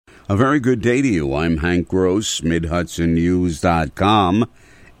A very good day to you. I'm Hank Gross, MidHudsonNews.com.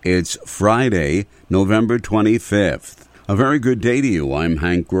 It's Friday, November 25th. A very good day to you. I'm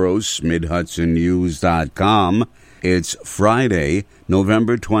Hank Gross, MidHudsonNews.com. It's Friday,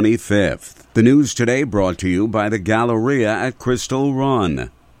 November 25th. The news today brought to you by the Galleria at Crystal Run.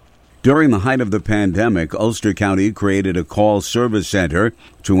 During the height of the pandemic, Ulster County created a call service center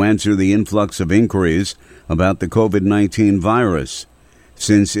to answer the influx of inquiries about the COVID-19 virus.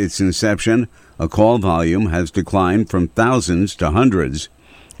 Since its inception, a call volume has declined from thousands to hundreds.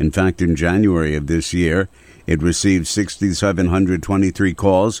 In fact, in January of this year, it received 6,723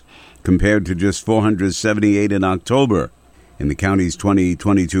 calls compared to just 478 in October. In the county's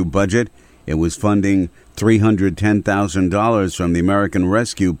 2022 budget, it was funding $310,000 from the American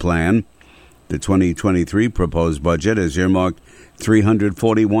Rescue Plan. The 2023 proposed budget has earmarked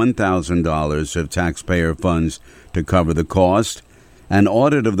 $341,000 of taxpayer funds to cover the cost. An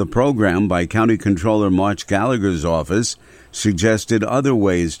audit of the program by County Controller March Gallagher's office suggested other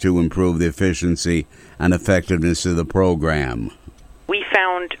ways to improve the efficiency and effectiveness of the program. We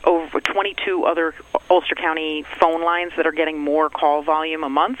found over 22 other Ulster County phone lines that are getting more call volume a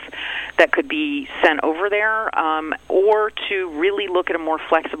month that could be sent over there, or to really look at a more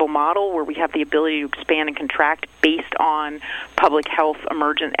flexible model where we have the ability to expand and contract based on public health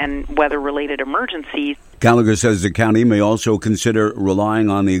emergent and weather-related emergencies. Gallagher says the county may also consider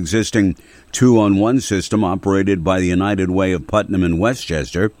relying on the existing 2-on-1 system operated by the United Way of Putnam and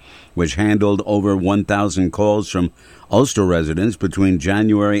Westchester, which handled over 1,000 calls from Ulster residents between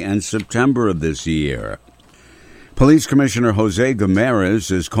January and September of this year. Police Commissioner Jose Gamarez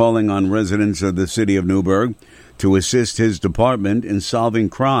is calling on residents of the city of Newburgh to assist his department in solving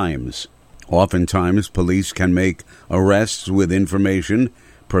crimes. Oftentimes, police can make arrests with information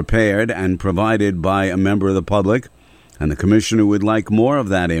prepared and provided by a member of the public, and the commissioner would like more of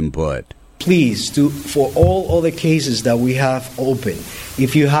that input. Please, for all other cases that we have open,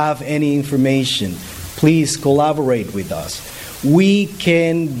 if you have any information, please collaborate with us. We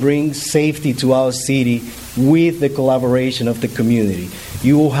can bring safety to our city with the collaboration of the community.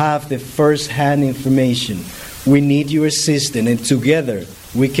 You will have the first-hand information. We need your assistance, and together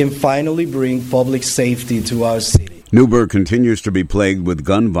we can finally bring public safety to our city. Newburgh continues to be plagued with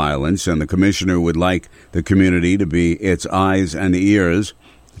gun violence, and the commissioner would like the community to be its eyes and ears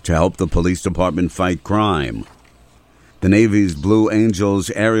to help the police department fight crime. The Navy's Blue Angels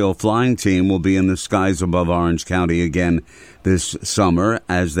aerial flying team will be in the skies above Orange County again this summer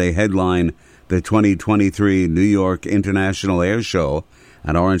as they headline the 2023 New York International Air Show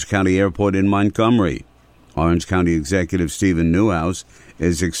at Orange County Airport in Montgomery. Orange County Executive Stephen Newhouse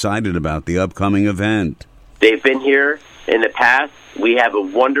is excited about the upcoming event. They've been here in the past. We have a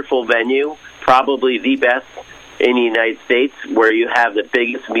wonderful venue, probably the best in the United States, where you have the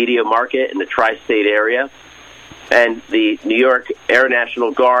biggest media market in the tri-state area. And the New York Air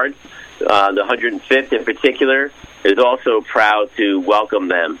National Guard, the 105th in particular, is also proud to welcome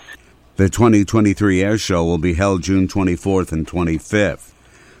them. The 2023 Air Show will be held June 24th and 25th.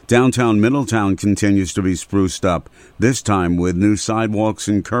 Downtown Middletown continues to be spruced up, this time with new sidewalks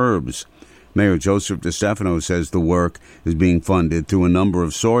and curbs. Mayor Joseph DeStefano says the work is being funded through a number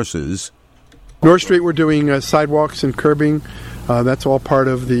of sources. North Street, we're doing sidewalks and curbing. That's all part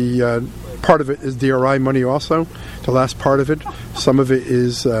of the... Part of it is DRI money also, the last part of it. Some of it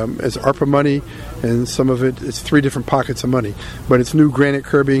is ARPA money, and some of it is 3 different pockets of money. But it's new granite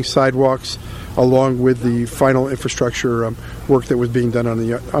curbing, sidewalks, along with the final infrastructure work that was being done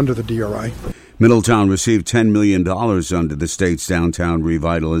under the DRI. Middletown received $10 million under the state's Downtown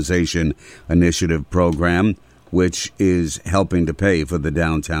Revitalization Initiative program, which is helping to pay for the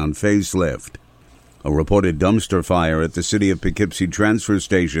downtown facelift. A reported dumpster fire at the City of Poughkeepsie transfer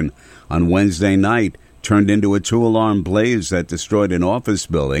station on Wednesday night turned into a 2-alarm blaze that destroyed an office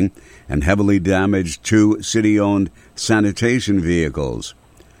building and heavily damaged 2 city-owned sanitation vehicles.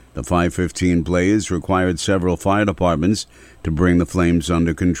 The 5:15 blaze required several fire departments to bring the flames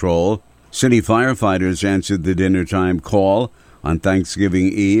under control. City firefighters answered the dinnertime call on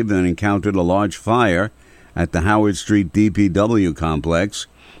Thanksgiving Eve and encountered a large fire at the Howard Street DPW complex.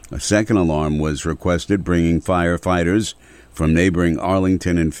 A second alarm was requested, bringing firefighters from neighboring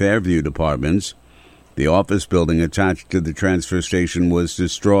Arlington and Fairview departments. The office building attached to the transfer station was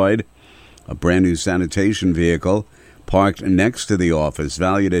destroyed. A brand-new sanitation vehicle parked next to the office,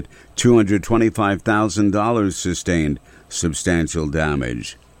 valued at $225,000, sustained substantial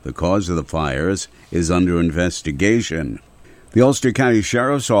damage. The cause of the fires is under investigation. The Ulster County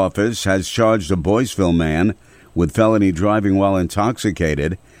Sheriff's Office has charged a Boyceville man with felony driving while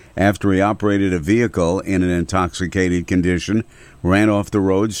intoxicated after he operated a vehicle in an intoxicated condition, ran off the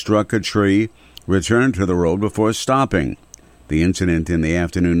road, struck a tree, returned to the road before stopping. The incident in the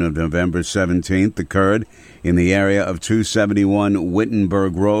afternoon of November 17th occurred in the area of 271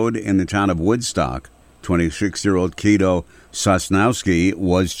 Wittenberg Road in the town of Woodstock. 26-year-old Keto Sosnowski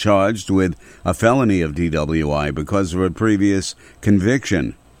was charged with a felony of DWI because of a previous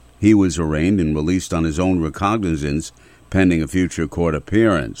conviction. He was arraigned and released on his own recognizance pending a future court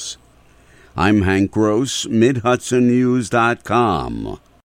appearance. I'm Hank Gross, MidHudsonNews.com.